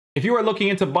If you are looking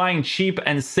into buying cheap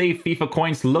and safe FIFA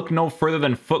coins, look no further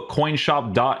than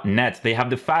footcoinshop.net. They have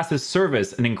the fastest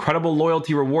service, an incredible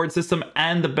loyalty reward system,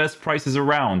 and the best prices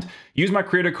around. Use my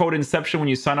creator code Inception when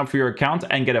you sign up for your account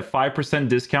and get a 5%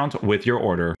 discount with your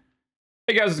order.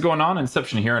 Hey guys, what's going on?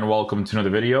 Inception here, and welcome to another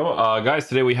video. Guys,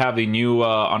 today we have the new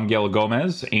Angel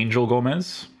Gomes.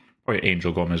 Oh, yeah,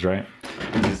 Angel Gomes, right?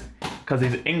 Because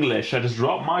he's English. I just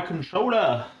dropped my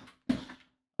controller.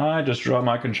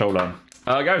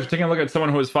 Guys, we're taking a look at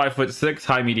someone who is 5'6",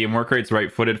 high medium work rates,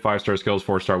 right-footed, 5-star skills,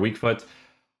 4-star weak foot.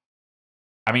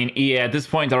 I mean, yeah, at this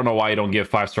point, I don't know why you don't give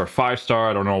 5-star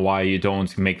 5-star. I don't know why you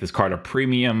don't make this card a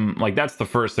premium. Like, that's the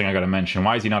first thing I gotta mention.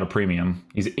 Why is he not a premium?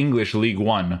 He's English League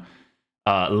 1.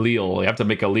 Lille. You have to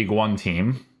make a League 1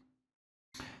 team.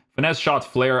 Finesse shot,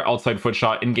 flair, outside foot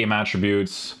shot, in-game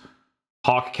attributes,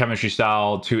 Hawk chemistry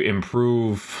style to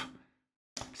improve.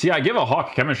 See, I give a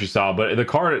Hawk chemistry style, but the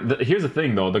card, here's the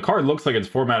thing though, the card looks like it's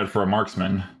formatted for a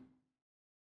marksman.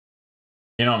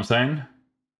 You know what I'm saying?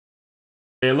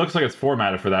 It looks like it's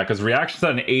formatted for that, because reaction's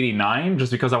at an 89,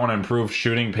 just because I want to improve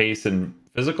shooting, pace, and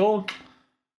physical.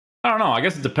 I don't know, I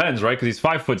guess it depends, right? Because he's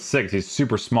 5'6", he's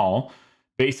super small.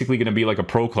 Basically going to be like a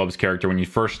Pro Clubs character when you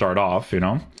first start off, you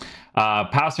know?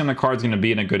 Passing on the card's going to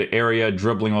be in a good area.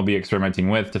 Dribbling will be experimenting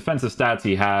with. Defensive stats,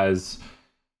 he has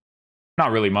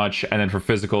not really much. And then for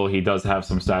physical, he does have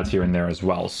some stats here and there as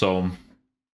well. So,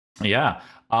 yeah.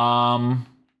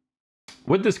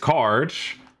 With this card,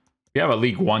 we have a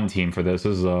League 1 team for this.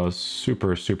 This is a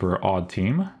super, super odd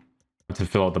team to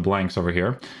fill out the blanks over here.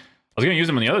 I was going to use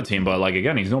him in the other team, but like,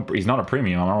 again, he's not a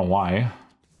premium. I don't know why.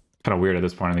 Kind of weird at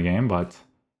this point in the game, but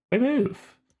they move.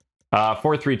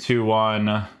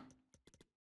 4-3-2-1.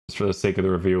 Just for the sake of the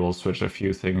review, we'll switch a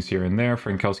few things here and there.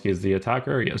 Frankowski is the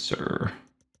attacker. Yes, sir.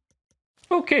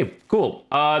 Okay, cool.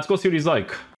 Let's go see what he's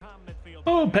like.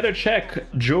 Oh, better check.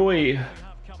 Joy.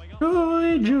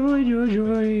 Joy, joy, joy,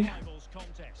 joy.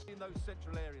 In those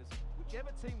central areas,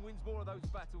 whichever team wins more of those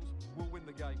battles will win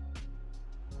the game.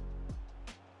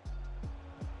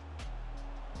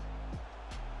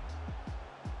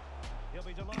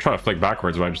 Try to flick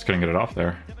backwards, but I just couldn't get it off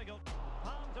there.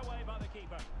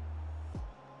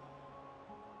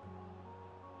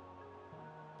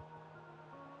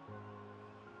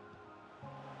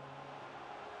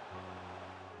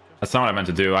 That's not what I meant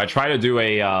to do. I try to do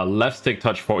a left stick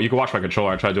touch forward. You can watch my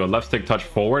controller. I try to do a left stick touch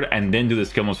forward and then do the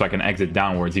skill move so I can exit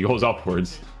downwards. He goes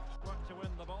upwards.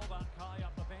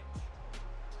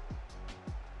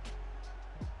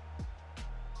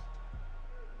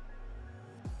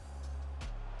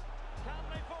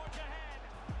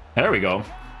 There we go.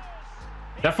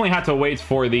 Definitely had to wait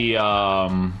for the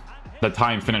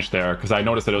time finish there, because I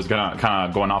noticed that it was gonna kind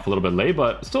of going off a little bit late,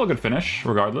 but still a good finish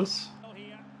regardless.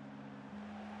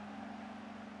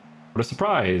 What a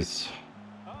surprise.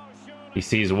 He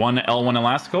sees one L1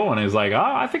 Elastico and he's like,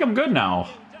 I think I'm good now.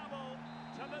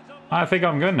 I think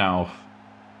I'm good now.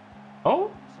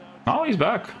 Oh, he's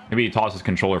back. Maybe he tossed his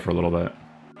controller for a little bit.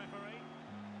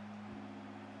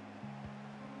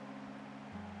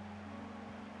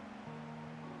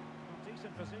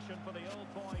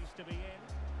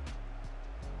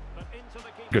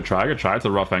 Good try, good try. It's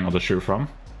a rough angle to shoot from.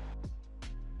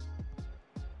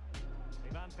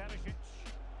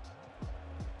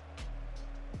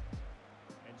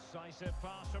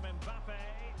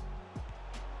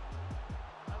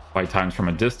 Fight times from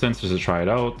a distance just to try it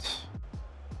out.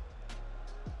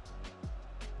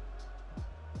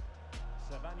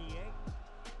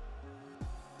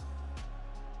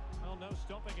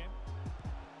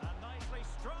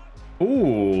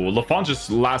 Ooh, Lafont just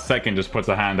last second just puts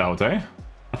a hand out, eh?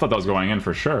 I thought that was going in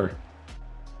for sure.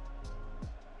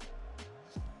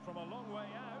 From a long way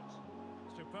out,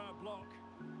 superb block.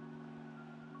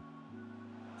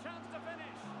 Chance to finish.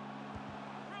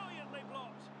 Brilliantly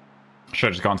blocked. Should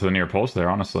have just gone to the near post there,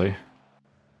 honestly. Will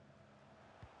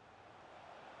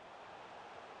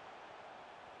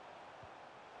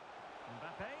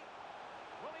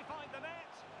he find the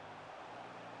net?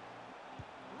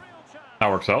 Real chance. That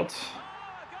works out.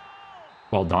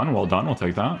 Well done, well done. We'll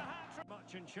take that.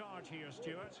 Much in charge here,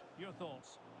 Stuart. Your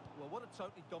thoughts? Well, what a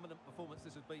totally dominant performance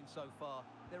this has been so far.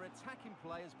 Their attacking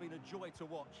play has been a joy to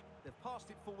watch. They've passed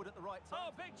it forward at the right time.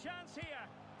 Oh, big chance here.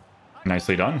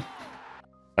 Nicely done.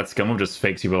 That skill move just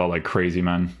fakes people out like crazy,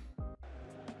 man.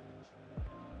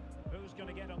 Who's going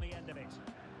to get on the end of it?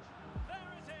 There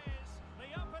it is,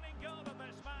 the opening goal of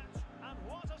this match, and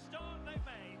what a start they've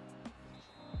made.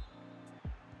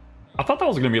 I thought that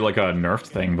was going to be like a nerfed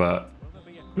thing, but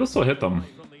it'll still hit them.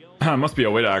 Must be a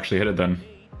way to actually hit it then.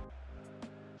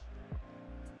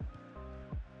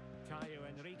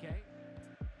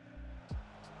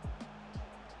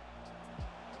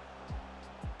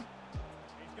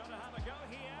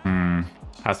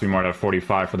 Has to be more than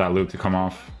 45 for that loop to come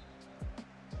off.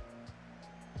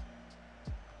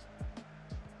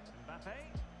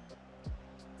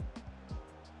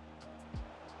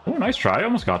 Oh, nice try.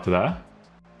 Almost got to that.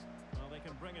 Well, they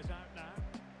can bring it out now.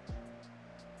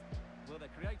 Well, they're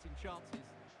creating chances.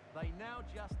 They now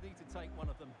just need to take one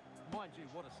of them. Mind you,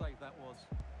 what a save that was.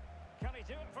 Can he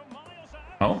do it from miles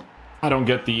out? Oh, I don't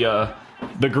get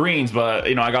the greens, but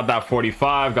you know, I got that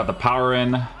 45, got the power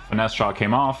in. Finesse shot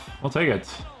came off. We'll take it.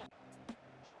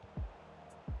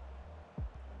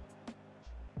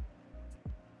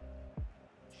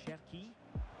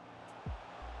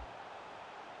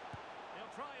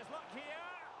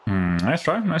 Nice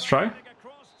try, nice try.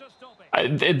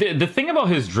 The thing about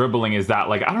his dribbling is that,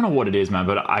 like, I don't know what it is, man,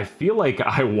 but I feel like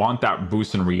I want that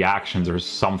boost in reactions or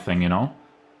something, you know?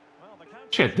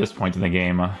 Especially at this point in the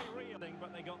game.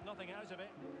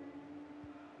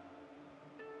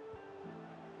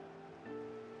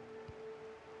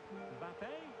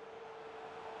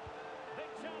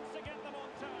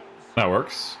 That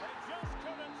works.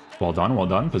 Well done, well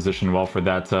done. Positioned well for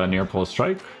that near post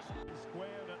strike.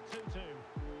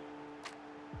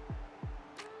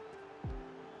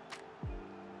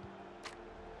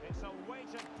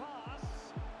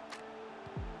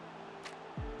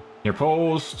 Near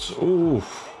post. Ooh.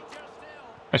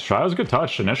 Nice try. That was a good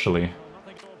touch initially.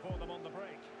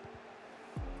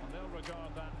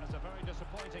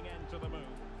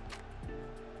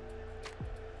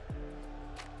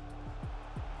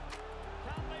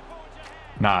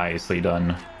 Nicely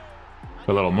done.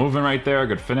 Good little movement right there.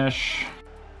 Good finish.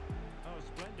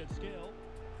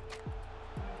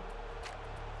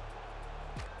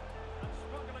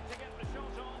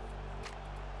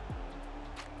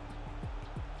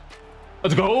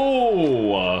 Let's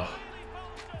go!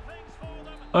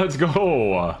 Let's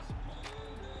go!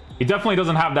 He definitely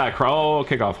doesn't have that oh,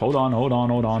 kickoff. Hold on, hold on,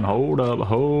 hold on, hold up,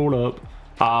 hold up.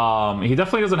 He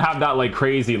definitely doesn't have that like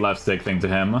crazy left stick thing to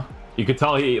him. You could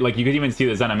tell he like you could even see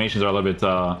his animations are a little bit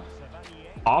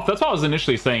off. That's what I was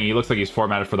initially saying. He looks like he's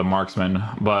formatted for the marksman,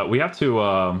 but we have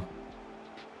to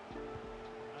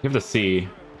see.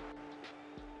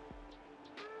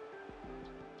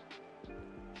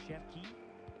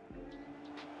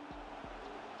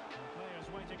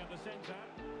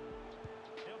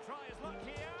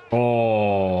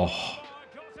 Oh,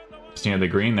 just needed the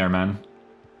green there, man.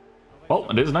 Well,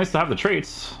 it is nice to have the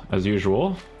traits, as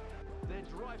usual.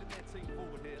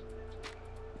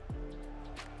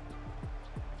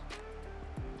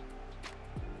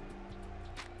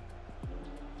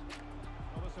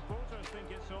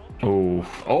 Oh,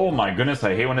 oh my goodness,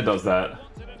 I hate when it does that.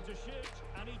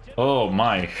 Oh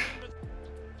my.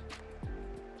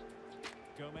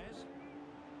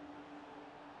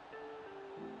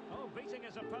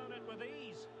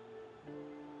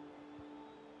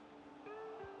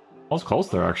 I was close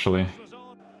there, actually.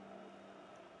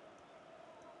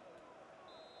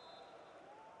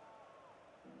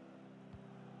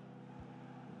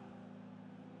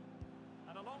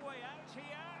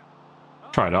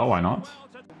 Try it out, why not?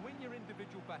 Win your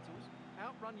individual battles,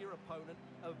 outrun your opponent,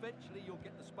 eventually you'll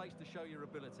get the space to show your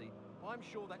ability. I'm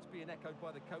sure that's being echoed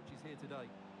by the coaches here today.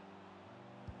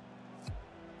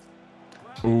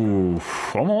 Ooh,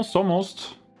 almost.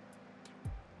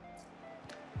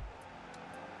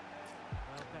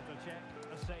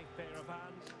 A safe pair of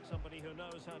hands, somebody who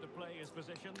knows how to play his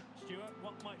position. Stuart,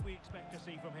 what might we expect to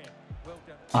see from him? Well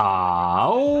done. Ah,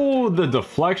 oh, the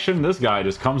deflection. This guy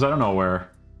just comes out of nowhere.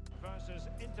 Versus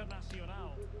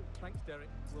Internacional. Thanks, Derek.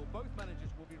 Well, both managers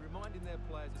will be reminding their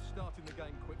players of starting the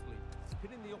game quickly,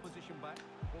 pinning the opposition back,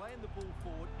 playing the ball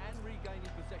forward, and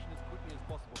regaining possession as quickly as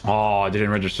possible. Oh, I didn't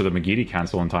register the McGeady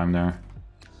cancel in time there.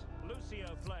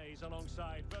 Lucio plays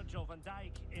alongside Virgil van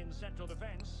Dijk in central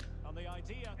defence, and the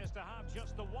idea is to have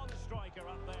just the one striker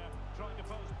up there trying to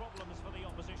pose problems for the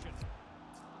opposition.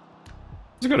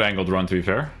 It's a good angled run, to be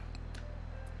fair.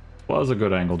 Was a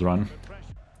good angled run.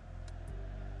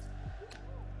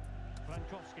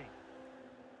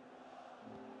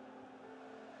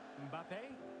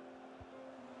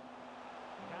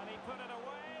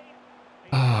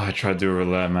 Oh, I tried to do a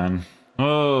roulette, man.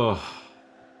 Oh.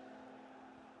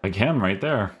 Like him right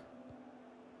there.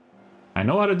 I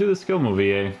know how to do the skill move,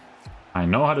 EA. I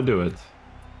know how to do it.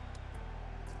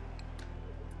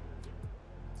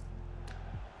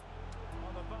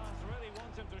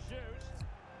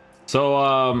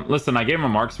 So, listen, I gave him a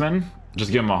marksman.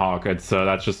 Just give him a hawk. It's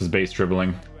that's just his base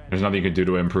dribbling. There's nothing you can do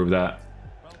to improve that.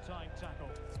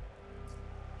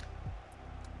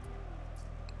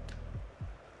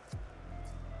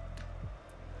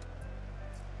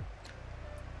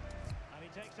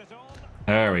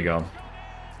 There we go.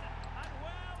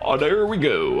 Oh, there we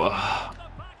go. Oh,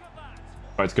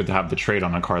 it's good to have the trade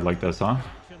on a card like this, huh?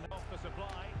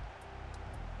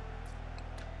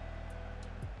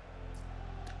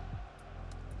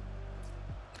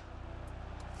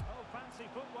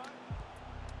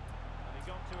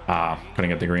 Couldn't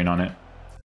get the green on it.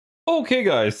 Okay,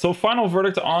 guys, so final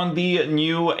verdict on the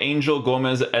new Angel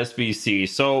Gomes SBC.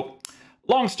 So,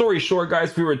 long story short,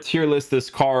 guys, if we were to tier list this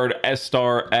card, S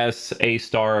star, S, A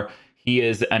star, he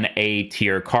is an A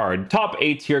tier card. Top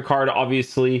A tier card,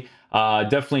 obviously.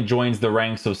 Definitely joins the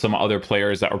ranks of some other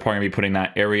players that we're probably going to be putting in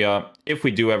that area if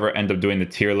we do ever end up doing the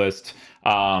tier list.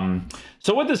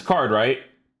 So with this card, right,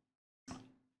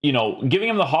 you know, giving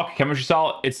him the Hawk chemistry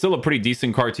style, it's still a pretty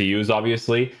decent card to use,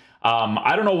 obviously.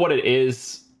 I don't know what it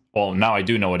is. Well, now I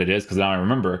do know what it is because now I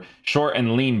remember. Short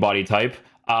and lean body type.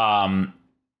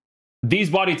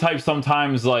 These body types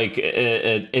sometimes, like,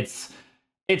 it's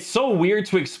so weird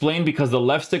to explain because the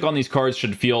left stick on these cards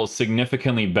should feel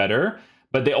significantly better,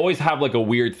 but they always have like a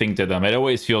weird thing to them. It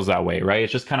always feels that way, right?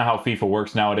 It's just kind of how FIFA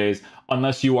works nowadays,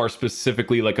 unless you are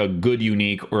specifically like a good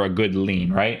unique or a good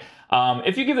lean, right?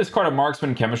 If you give this card a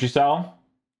marksman chemistry style,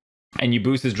 and you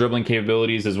boost his dribbling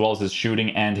capabilities as well as his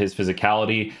shooting and his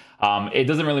physicality, it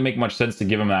doesn't really make much sense to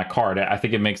give him that card. I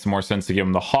think it makes more sense to give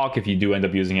him the Hawk if you do end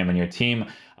up using him in your team,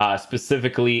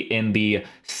 specifically in the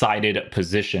sided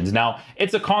positions. Now,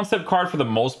 it's a concept card for the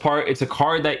most part. It's a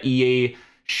card that EA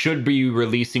should be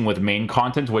releasing with main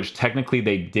content, which technically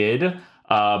they did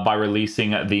by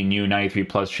releasing the new 93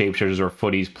 plus Shapeshifters or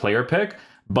Futties player pick.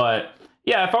 But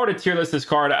yeah, if I were to tier list this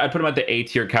card, I'd put him at the A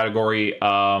tier category.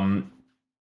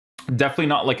 Definitely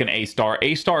not like an A star.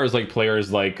 A star is like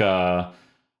players like a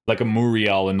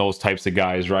Muriel and those types of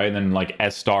guys, right? And then like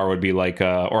S star would be like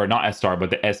or not S star, but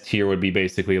the S tier would be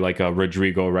basically like a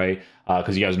Rodrigo, right?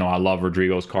 Because you guys know I love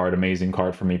Rodrigo's card, amazing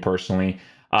card for me personally.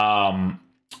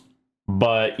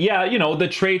 But yeah, you know, the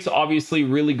traits obviously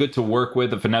really good to work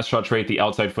with. The finesse shot trait, the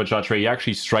outside foot shot trait, he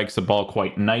actually strikes the ball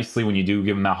quite nicely when you do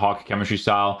give him that Hawk chemistry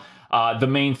style. The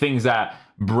main things that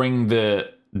bring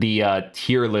the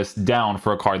tier list down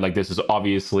for a card like this is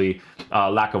obviously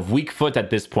lack of weak foot at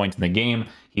this point in the game.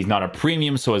 He's not a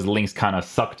premium, so his links kind of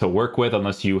suck to work with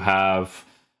unless you have,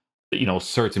 you know,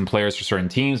 certain players for certain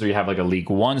teams or you have like a League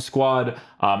One squad.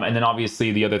 And then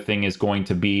obviously the other thing is going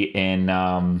to be in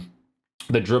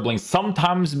the dribbling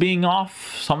sometimes being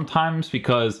off, sometimes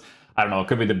because, I don't know, it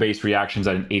could be the base reactions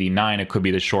at an 89, it could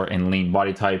be the short and lean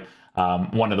body type,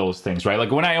 one of those things, right?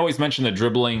 Like when I always mention the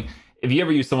dribbling, if you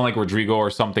ever use someone like Rodrigo or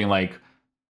something, like,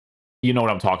 you know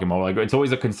what I'm talking about. Like, it's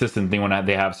always a consistent thing when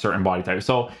they have certain body types.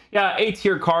 So yeah, A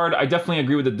tier card. I definitely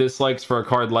agree with the dislikes for a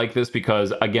card like this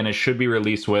because, again, it should be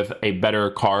released with a better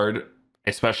card,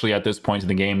 especially at this point in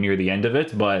the game near the end of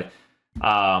it. But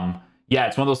yeah,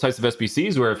 it's one of those types of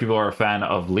SBCs where if people are a fan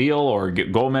of Lille or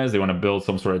Gomes, they want to build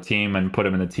some sort of team and put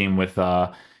him in the team with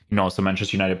you know, some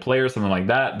Manchester United players, something like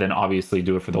that, then obviously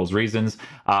do it for those reasons.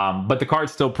 But the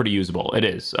card's still pretty usable. It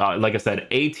is. Like I said,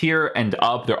 A tier and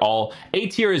up, they're all... A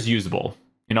tier is usable.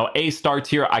 You know, A star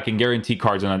tier, I can guarantee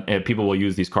cards, and people will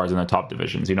use these cards in the top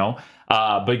divisions, you know?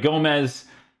 But Gomes,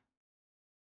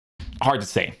 hard to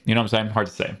say. You know what I'm saying? Hard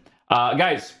to say.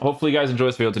 Guys, hopefully you guys enjoy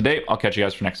this video today. I'll catch you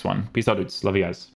guys for next one. Peace out, dudes. Love you guys.